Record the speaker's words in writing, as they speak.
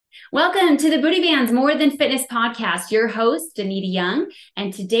Welcome to the Booty Bands More Than Fitness podcast. Your host, Danita Young,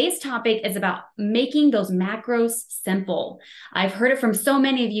 and today's topic is about making those macros simple. I've heard it from so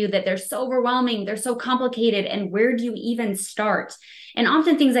many of you that they're so overwhelming, they're so complicated, and where do you even start? And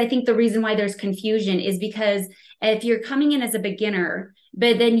often things, I think the reason why there's confusion is because if you're coming in as a beginner,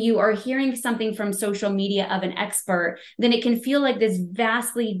 but then you are hearing something from social media of an expert, then it can feel like this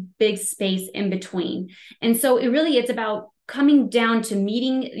vastly big space in between. And so it's about coming down to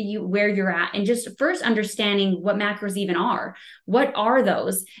meeting you where you're at and just first understanding what macros even are. What are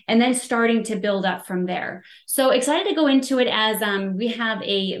those? And then starting to build up from there. So excited to go into it as we have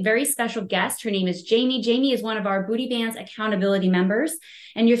a very special guest. Her name is Jamie. Jamie is one of our Booty Bands accountability members.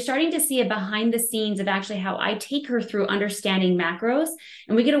 And you're starting to see a behind the scenes of actually how I take her through understanding macros.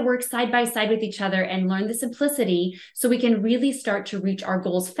 And we get to work side by side with each other and learn the simplicity so we can really start to reach our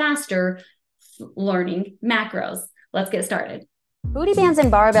goals faster learning macros. Let's get started. Booty Bands and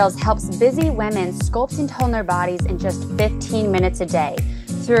Barbells helps busy women sculpt and tone their bodies in just 15 minutes a day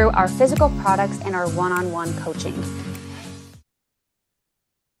through our physical products and our one-on-one coaching.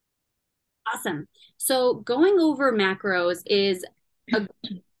 Awesome. So going over macros is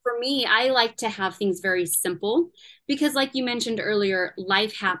for me, I like to have things very simple because like you mentioned earlier,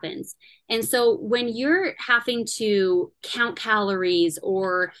 life happens. And so when you're having to count calories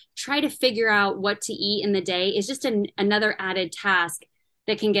or try to figure out what to eat in the day, is just another added task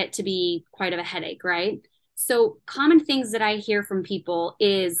that can get to be quite of a headache, right? So common things that I hear from people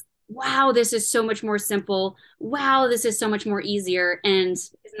is, wow, this is so much more simple. Wow, this is so much more easier. And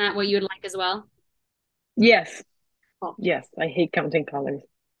isn't that what you would like as well? Yes. Cool. Yes. I hate counting colors.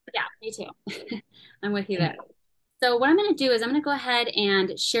 Yeah, me too. I'm with you there. So what I'm going to do is I'm going to go ahead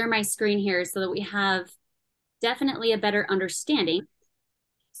and share my screen here so that we have definitely a better understanding.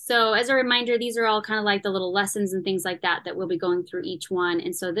 So as a reminder, these are all kind of like the little lessons and things like that that we'll be going through each one.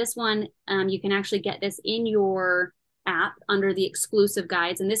 And so this one, you can actually get this in your app under the exclusive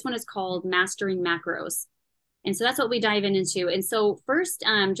guides. And this one is called Mastering Macros. And so that's what we dive into. And so first,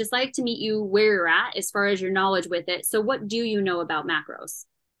 just like to meet you where you're at as far as your knowledge with it. So what do you know about macros?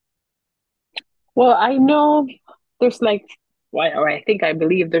 Well, I know there's like, well, or I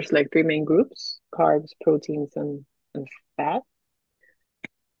believe there's like three main groups: carbs, proteins, and fat.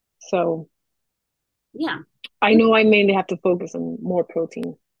 So Yeah. I know I mainly have to focus on more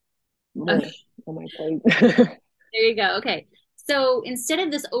protein, more Okay. on my plate. There you go. Okay. So instead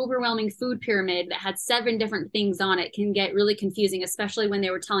of this overwhelming food pyramid that had seven different things on it, can get really confusing, especially when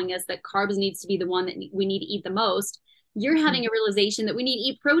they were telling us that carbs needs to be the one that we need to eat the most. You're having a realization that we need to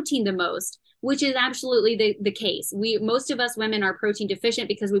eat protein the most, which is absolutely the case. Most of us women are protein deficient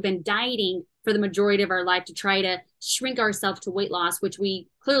because we've been dieting for the majority of our life to try to shrink ourselves to weight loss, which we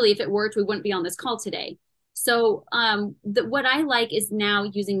clearly, if it worked, we wouldn't be on this call today. So what I like is now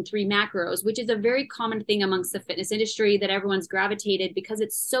using three macros, which is a very common thing amongst the fitness industry that everyone's gravitated because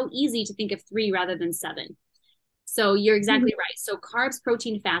it's so easy to think of three rather than seven. So you're exactly right. So carbs,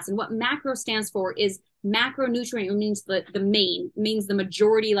 protein, fats, and what macro stands for is macronutrient, means the main, means the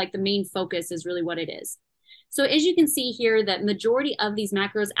majority, like the main focus is really what it is. So as you can see here, that majority of these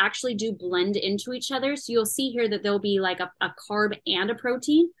macros actually do blend into each other. So you'll see here that there'll be like a carb and a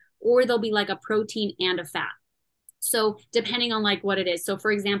protein, or there'll be like a protein and a fat. So depending on like what it is. So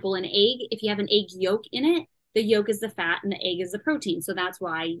for example, an egg, if you have an egg yolk in it, the yolk is the fat and the egg is the protein. So that's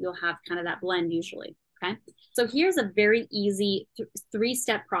why you'll have kind of that blend usually. Okay. So here's a very easy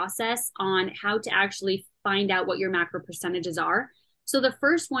three-step process on how to actually find out what your macro percentages are. So the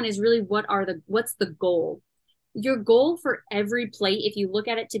first one is really what's the goal? Your goal for every plate, if you look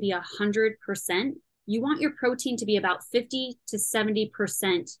at it to be 100%, you want your protein to be about 50 to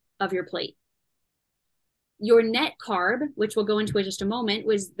 70% of your plate. Your net carb, which we'll go into in just a moment,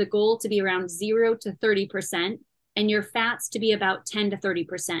 was the goal to be around 0 to 30%, and your fats to be about 10 to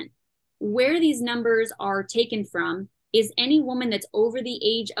 30%. Where these numbers are taken from is any woman that's over the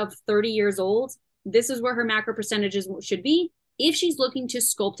age of 30 years old, this is where her macro percentages should be if she's looking to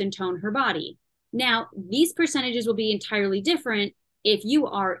sculpt and tone her body. Now, these percentages will be entirely different if you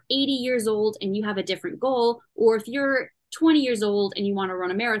are 80 years old and you have a different goal, or if you're 20 years old and you want to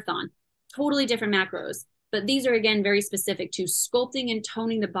run a marathon. Totally different macros. But these are, again, very specific to sculpting and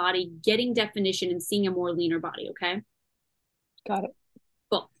toning the body, getting definition, and seeing a more leaner body, okay? Got it.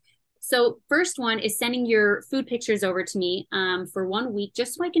 Cool. So first one is sending your food pictures over to me for 1 week,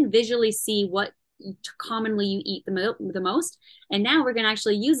 just so I can visually see what commonly you eat the most. And now we're going to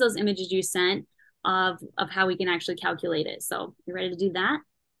actually use those images you sent of how we can actually calculate it. So you ready to do that?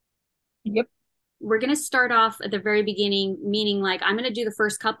 Yep. We're going to start off at the very beginning, meaning like I'm going to do the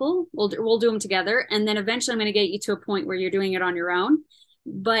first couple. We'll do them together. And then eventually I'm going to get you to a point where you're doing it on your own.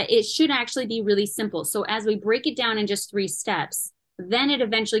 but it should actually be really simple. So as we break it down in just 3 steps, then it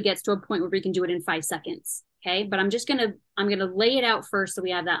eventually gets to a point where we can do it in 5 seconds. Okay. But I'm going to lay it out first so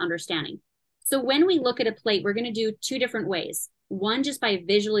we have that understanding. So when we look at a plate, we're going to do 2 different ways. One, just by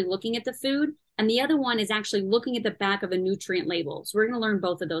visually looking at the food, and the other one is actually looking at the back of a nutrient label. So we're going to learn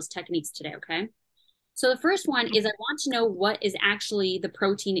both of those techniques today. Okay. So the first one is I want to know what is actually the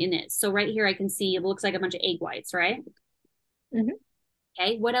protein in it. So right here, I can see it looks like a bunch of egg whites, right? Hmm.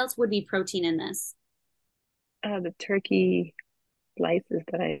 Okay. What else would be protein in this? The turkey slices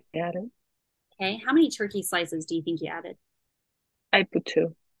that I added. Okay. How many turkey slices do you think you added? I put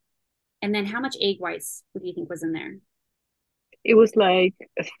two. And then how much egg whites do you think was in there? It was like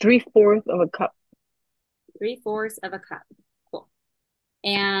a 3/4 of a cup. 3/4 of a cup. Cool.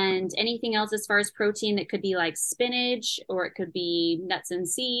 And anything else as far as protein that could be like spinach or it could be nuts and I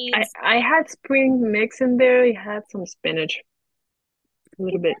seeds? I had spring mix in there. I had some spinach, a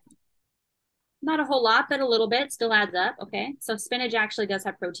little bit. Not a whole lot, but a little bit still adds up. Okay. So spinach actually does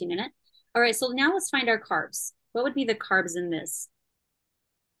have protein in it. All right. So now let's find our carbs. What would be the carbs in this?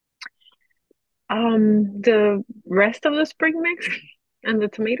 The rest of the spring mix and the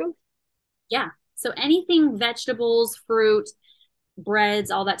tomatoes. Yeah. So anything vegetables, fruit,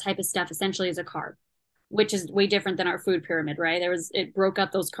 breads, all that type of stuff essentially is a carb, which is way different than our food pyramid, right? It broke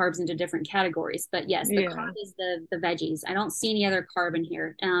up those carbs into different categories. But yes, the carb Yeah, is the veggies. I don't see any other carb in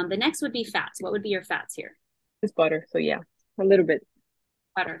here. The next would be fats. What would be your fats here? it's butter. So yeah, a little bit.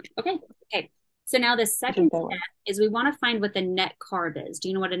 Butter. Okay. Okay. So now the second Just that step one. is we want to find what the net carb is. Do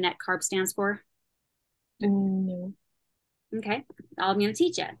you know what a net carb stands for? No. Okay. I'm going to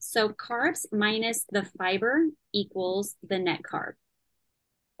teach you. So carbs minus the fiber equals the net carb.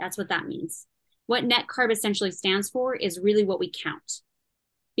 That's what that means. What net carb essentially stands for is really what we count.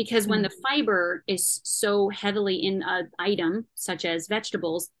 Because when Mm. the fiber is so heavily in an item, such as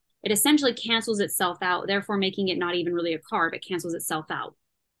vegetables, it essentially cancels itself out, therefore making it not even really a carb. It cancels itself out.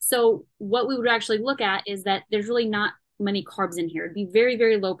 So what we would actually look at is that there's really not many carbs in here. It'd be very,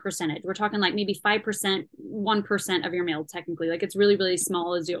 very low percentage. We're talking like maybe 5%, 1% of your meal, technically. Like it's really, really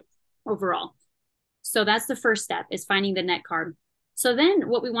small as you overall. So that's the first step is finding the net carb. So then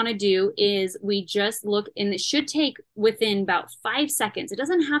what we want to do is we just look, and it should take within about 5 seconds. It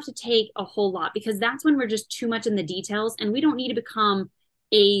doesn't have to take a whole lot because that's when we're just too much in the details and we don't need to become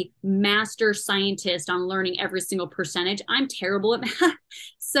a master scientist on learning every single percentage. I'm terrible at math.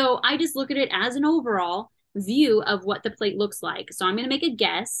 So I just look at it as an overall view of what the plate looks like. So I'm going to make a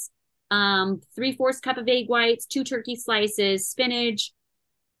guess. 3/4 cup of egg whites, 2 turkey slices, spinach,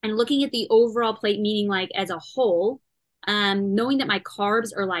 and looking at the overall plate, meaning like as a whole, knowing that my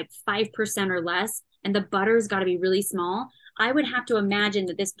carbs are like 5% or less and the butter's got to be really small, I would have to imagine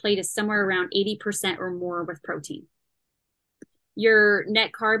that this plate is somewhere around 80% or more with protein. Your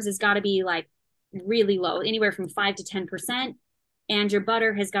net carbs has got to be like really low, anywhere from 5 to 10%. And your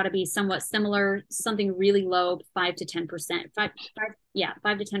butter has got to be somewhat similar, something really low, 5 to 10%. Yeah,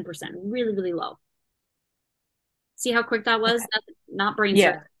 5 to 10%, really, really low. See how quick that was? Okay. That's not brain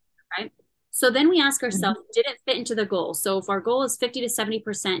surgery, Yeah. right? So then we ask Hmm. ourselves, did it fit into the goal? So if our goal is 50 to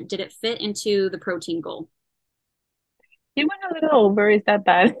 70%, did it fit into the protein goal? It went a little over. Is that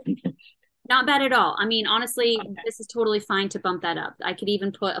bad? Not bad at all. I mean, honestly, Okay. this is totally fine to bump that up. I could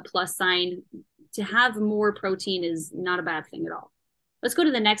even put a plus sign. To have more protein is not a bad thing at all. Let's go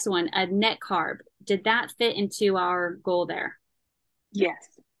to the next one, a net carb. Did that fit into our goal there?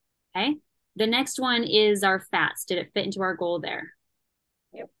 Yes. Okay. The next one is our fats. Did it fit into our goal there?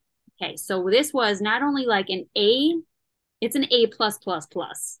 Yep. Okay. So this was not only like an A, it's an A plus plus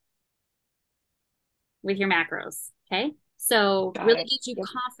plus with your macros. Okay. So Got really it. gives you Yep.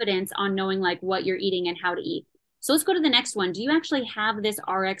 confidence on knowing like what you're eating and how to eat. So let's go to the next one. Do you actually have this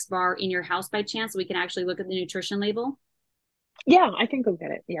RX bar in your house by chance so we can actually look at the nutrition label? Yeah, I can go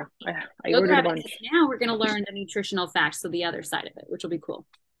get it. Yeah. I Go ordered a grab it because bunch. now we're going to learn the nutritional facts, so the other side of it, which will be cool.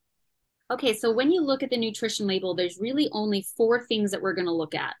 Okay, so when you look at the nutrition label, there's really only 4 things that we're going to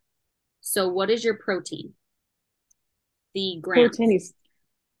look at. So what is your protein? The Protein grams. is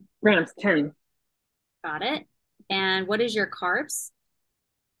grams 10. Got it. And what is your carbs?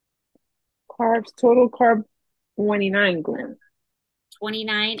 Carbs, total carb 29 grams.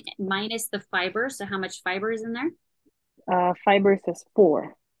 29 minus the fiber. So how much fiber is in there? Fiber says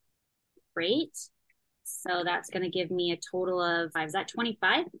 4. Great. So that's going to give me a total of 5. Is that 25?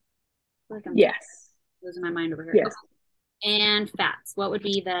 I feel like I'm Yes. losing my mind over here. Yes. Okay. And fats. What would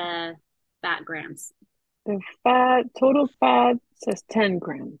be the fat grams? The total fat says 10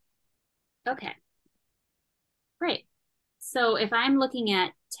 grams. Okay, great. So if I'm looking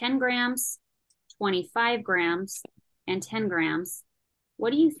at 10 grams, 25 grams, and 10 grams, What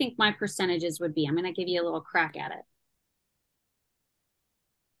do you think my percentages would be? I'm going to give you a little crack at it.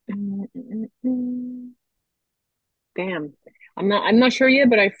 Mm, mm, mm. Damn. I'm not sure yet,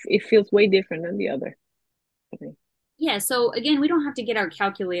 but it feels way different than the other. Okay. Yeah, so again, we don't have to get our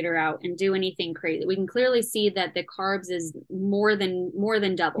calculator out and do anything crazy. We can clearly see that the carbs is more than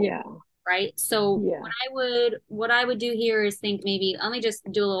double, Yeah. right? So Yeah. what I would do here is think maybe let me just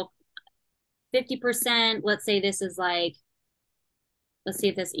do a little 50%. Let's say this is like, let's see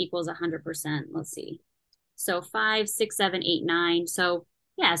if this equals 100%. Let's see. So 5, 6, 7, 8, 9. So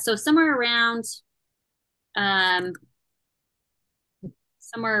yeah, so um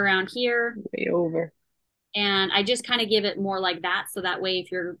somewhere around here. Way over. And I just kind of give it more like that. So that way,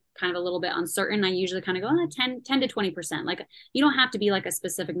 if you're kind of a little bit uncertain, I usually kind of go 10 to 20%. Like you don't have to be like a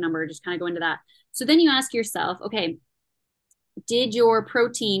specific number, just kind of go into that. So then you ask yourself, okay, did your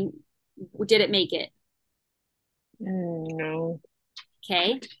protein, did it make it? No.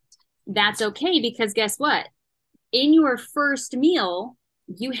 Okay. That's okay because guess what? In your first meal,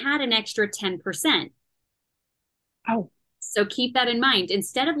 you had an extra 10%. Oh, So keep that in mind.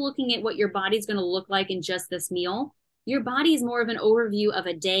 Instead of looking at what your body's going to look like in just this meal, your body is more of an overview of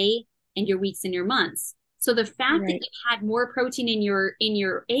a day and your weeks and your months. So the fact that right. you had more protein in your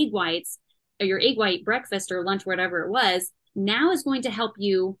egg whites or your egg white breakfast or lunch, whatever it was, now is going to help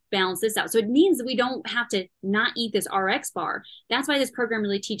you balance this out. So it means that we don't have to not eat this RX bar. That's why this program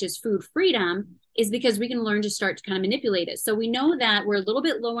really teaches food freedom, is because we can learn to start to kind of manipulate it. So we know that we're a little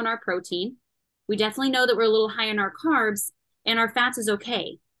bit low on our protein. We definitely know that we're a little high on our carbs, and our fats is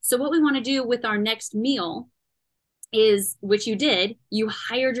okay. So what we want to do with our next meal is, which you did, you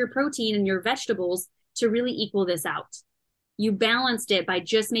hired your protein and your vegetables to really equal this out. You balanced it by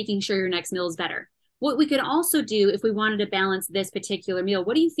just making sure your next meal is better. What we could also do if we wanted to balance this particular meal,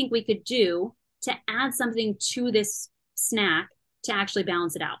 what do you think we could do to add something to this snack to actually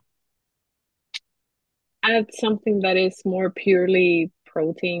balance it out? Add something that is more purely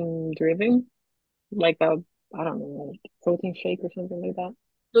protein driven, like I don't know, like protein shake or something like that.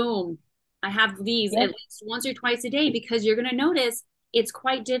 Boom. I have these Yeah. at least once or twice a day because you're going to notice it's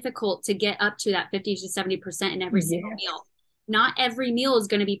quite difficult to get up to that 50 to 70% in every single Yes. meal. Not every meal is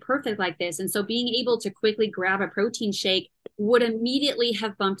going to be perfect like this. And so being able to quickly grab a protein shake would immediately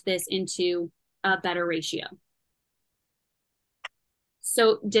have bumped this into a better ratio.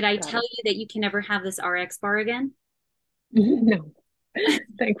 So, did I Got tell it. you that you can never have this RX bar again? No,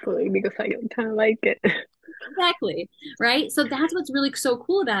 thankfully, because I kind of like it. Exactly. Right. So that's what's really so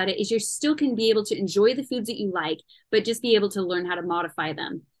cool about it is you still can be able to enjoy the foods that you like, but just be able to learn how to modify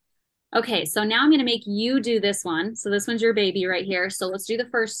them. Okay, so now I'm going to make you do this one. So this one's your baby right here. So let's do the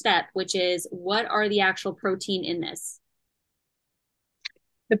first step, which is what are the actual protein in this?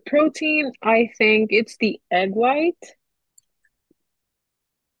 The protein, I think it's the egg white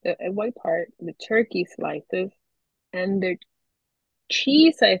part, the turkey slices, and the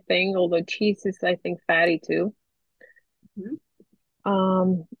cheese, I think, although cheese is, I think, fatty too. Mhm.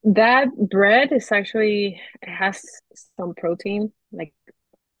 That bread is actually, it has some protein, like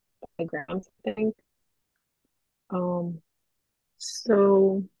 5 grams, I think. Um,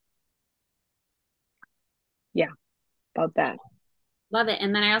 so yeah, about that. Love it.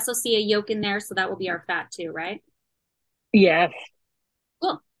 And then I also see a yolk in there, so that will be our fat too, right? Yes,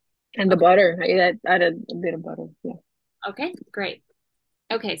 Cool. and the Okay. butter. I added a bit of butter. Yeah. Okay, great.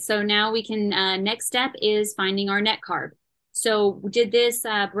 Okay, so now we can, next step is finding our net carb. So did this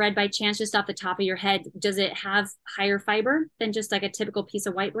bread by chance just off the top of your head, does it have higher fiber than just like a typical piece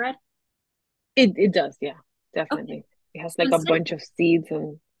of white bread? It does, yeah, Okay. definitely. It has So like a instead, bunch of seeds,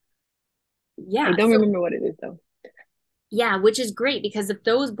 and I yeah. don't So remember what it is though. yeah, which is great because if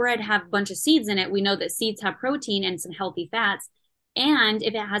those bread have a bunch of seeds in it, we know that seeds have protein and some healthy fats. And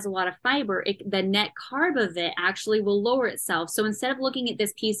if it has a lot of fiber, the net carb of it actually will lower itself. So instead of looking at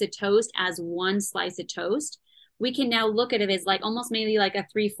this piece of toast as one slice of toast, we can now look at it as like almost maybe like a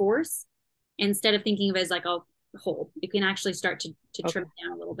three-fourths instead of thinking of it as like a whole. You can actually start to trim Okay, it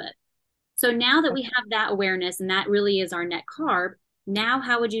down a little bit. So now that we okay. have that awareness and that really is our net carb, now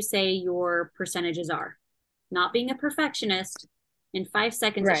how would you say your percentages are? Not being a perfectionist, in 5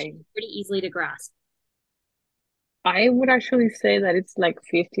 seconds, it should Right. be pretty easily to grasp. I would actually say that it's like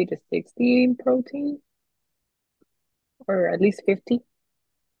 50 to 60 in protein, or at least 50.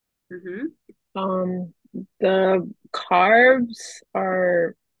 Mm-hmm. Um, the carbs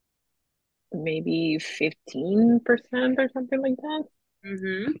are maybe 15% or something like that.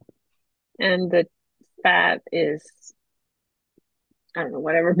 Mm-hmm. And the fat is, I don't know,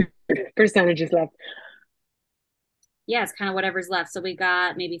 whatever percentage is left. Yeah, it's kind of whatever's left. So we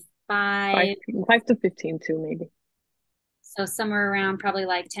got maybe Five, five, 5 to 15 too, maybe. So somewhere around probably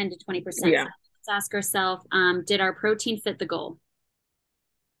like 10 to 20%. Yeah, So let's ask ourselves, did our protein fit the goal?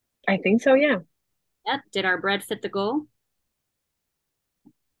 I think so. Yeah. Yep. Did our bread fit the goal?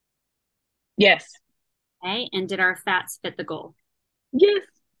 Yes. Okay. And did our fats fit the goal? Yes.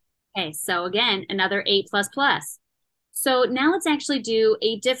 Okay. So again, another A plus plus. So now let's actually do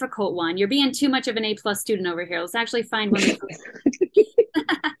a difficult one. You're being too much of an A plus student over here. Let's actually find one that's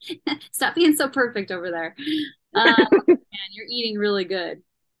stop being so perfect over there. Man, you're eating really good.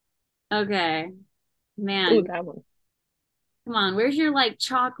 Okay. Ooh, Man, that one. come on. Where's your like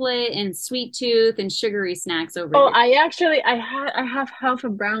chocolate and sweet tooth and sugary snacks over Oh, here? I have half a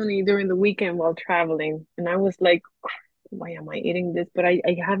brownie during the weekend while traveling, and I was like, why am I eating this? But I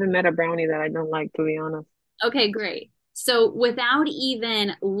haven't met a brownie that I don't like, to be honest. Okay, great. So without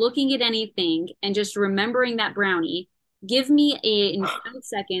even looking at anything and just remembering that brownie, give me in 5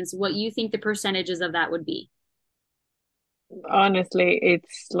 seconds what you think the percentages of that would be. Honestly,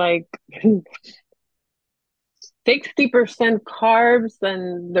 it's like 60% carbs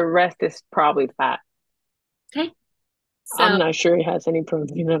and the rest is probably fat. Okay. I'm So not sure it has any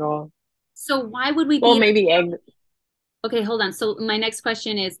protein at all. so why would we Well, be maybe egg. okay, hold on. So my next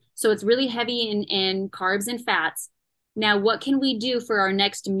question is, so it's really heavy in carbs and fats. Now, what can we do for our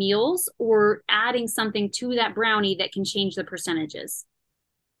next meals or adding something to that brownie that can change the percentages?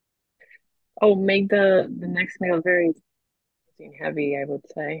 Oh, make the next meal very protein heavy, I would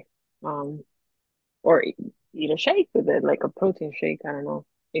say. Um, or eat a shake with it, like a protein shake. I don't know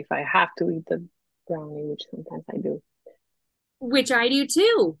if I have to eat the brownie, which sometimes I do. Which I do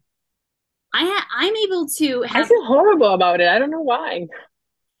too. I'm able to I have feel horrible about it. I don't know why.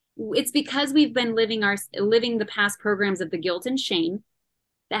 it's because we've been living the past programs of the guilt and shame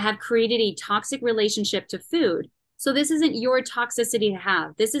that have created a toxic relationship to food. So this isn't your toxicity to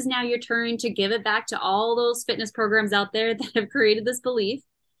have. This is now your turn to give it back to all those fitness programs out there that have created this belief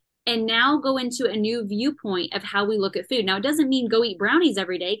and now go into a new viewpoint of how we look at food. Now, it doesn't mean go eat brownies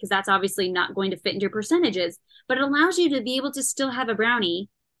every day because that's obviously not going to fit into your percentages, but it allows you to be able to still have a brownie,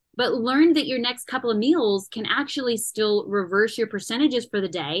 but learn that your next couple of meals can actually still reverse your percentages for the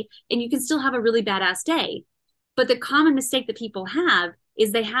day and you can still have a really badass day. But the common mistake that people have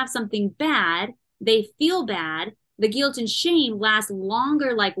is they have something bad, they feel bad, the guilt and shame lasts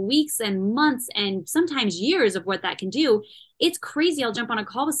longer, like weeks and months and sometimes years of what that can do. It's crazy. I'll jump on a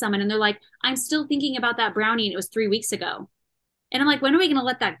call with someone and they're like, I'm still thinking about that brownie and it was 3 weeks ago. And I'm like, when are we going to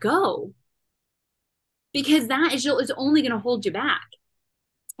let that go? Because that is only going to hold you back.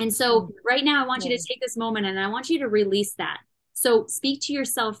 And so right now, I want you to take this moment and I want you to release that. So speak to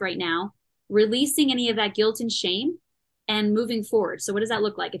yourself right now, releasing any of that guilt and shame and moving forward. So what does that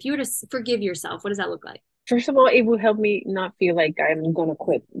look like? If you were to forgive yourself, what does that look like? First of all, it will help me not feel like I'm gonna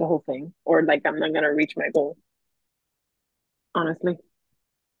quit the whole thing or like I'm not gonna reach my goal, honestly.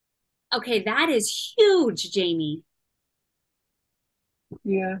 Okay, that is huge, Jamie.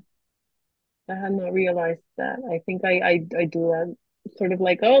 Yeah, I had not realized that. I think I do that sort of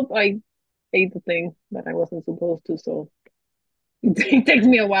like, oh, I ate the thing that I wasn't supposed to, so it takes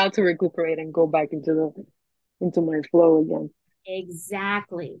me a while to recuperate and go back into my flow again.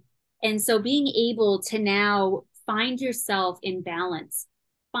 Exactly. And so being able to now find yourself in balance,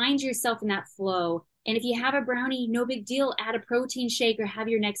 find yourself in that flow. And if you have a brownie, no big deal, add a protein shake or have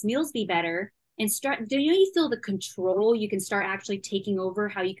your next meals be better. And start, do you feel the control? You can start actually taking over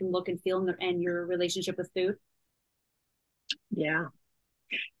how you can look and feel and your relationship with food. Yeah,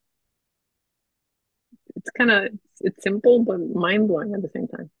 it's kind of it's simple but mind blowing at the same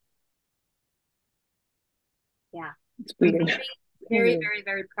time. Yeah. It's I'm weird. very, very,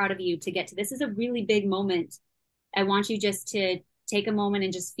 very proud of you to get to this is a really big moment. I want you just to take a moment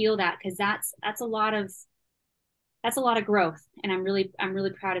and just feel that because that's a lot of growth and I'm really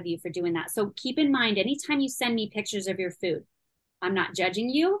proud of you for doing that. So keep in mind anytime you send me pictures of your food, I'm not judging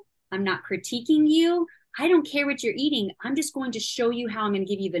you, I'm not critiquing you, I don't care what you're eating, I'm just going to show you how I'm going to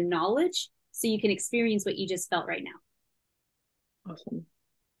give you the knowledge so you can experience what you just felt right now. Awesome.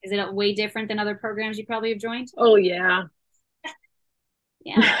 Is it way different than other programs you probably have joined? Oh yeah.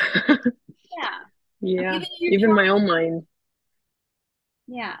 Yeah. Yeah. I'm Yeah. giving you Even your my own mind.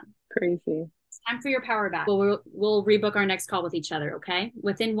 yeah. Crazy. It's time for your power back. We'll rebook our next call with each other, okay?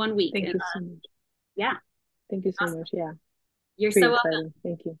 Within 1 week. Thank you so much. Yeah. Thank you so Awesome. much. Yeah. You're Pretty so welcome. exciting.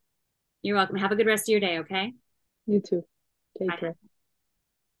 Thank you. You're welcome. Have a good rest of your day, okay? You too. Take Bye. care.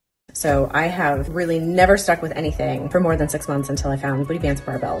 So I have really never stuck with anything for more than 6 months until I found Bands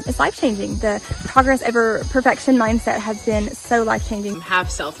Barbells. It's life-changing. The progress over perfection mindset has been so life-changing. Have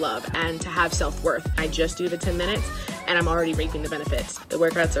self-love and to have self-worth. I just do the 10 minutes and I'm already reaping the benefits. The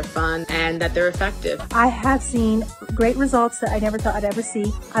workouts are fun and that they're effective. I have seen great results that I never thought I'd ever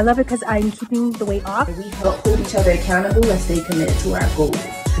see. I love it because I'm keeping the weight off. We help hold each other accountable and stay committed to our goals.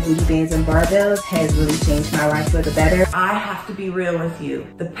 Booty Bands and Barbells has really changed my life for the better. I have to be real with you.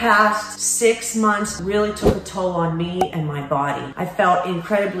 The past 6 months really took a toll on me and my body. I felt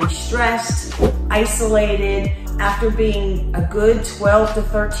incredibly stressed, isolated. After being a good 12 to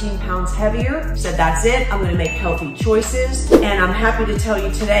 13 pounds heavier, said that's it, I'm gonna make healthy choices. And I'm happy to tell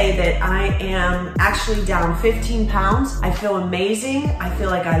you today that I am actually down 15 pounds. I feel amazing. I feel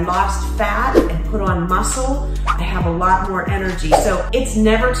like I lost fat and put on muscle. I have a lot more energy. So it's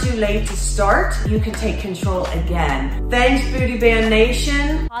never too late to start. You can take control again. Thanks, Booty Band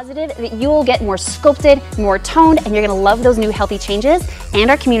Nation. Positive that you will get more sculpted, more toned, and you're gonna love those new healthy changes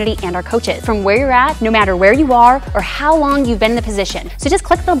and our community and our coaches. From where you're at, no matter where you are or how long you've been in the position. So just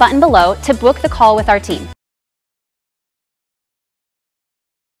click the button below to book the call with our team.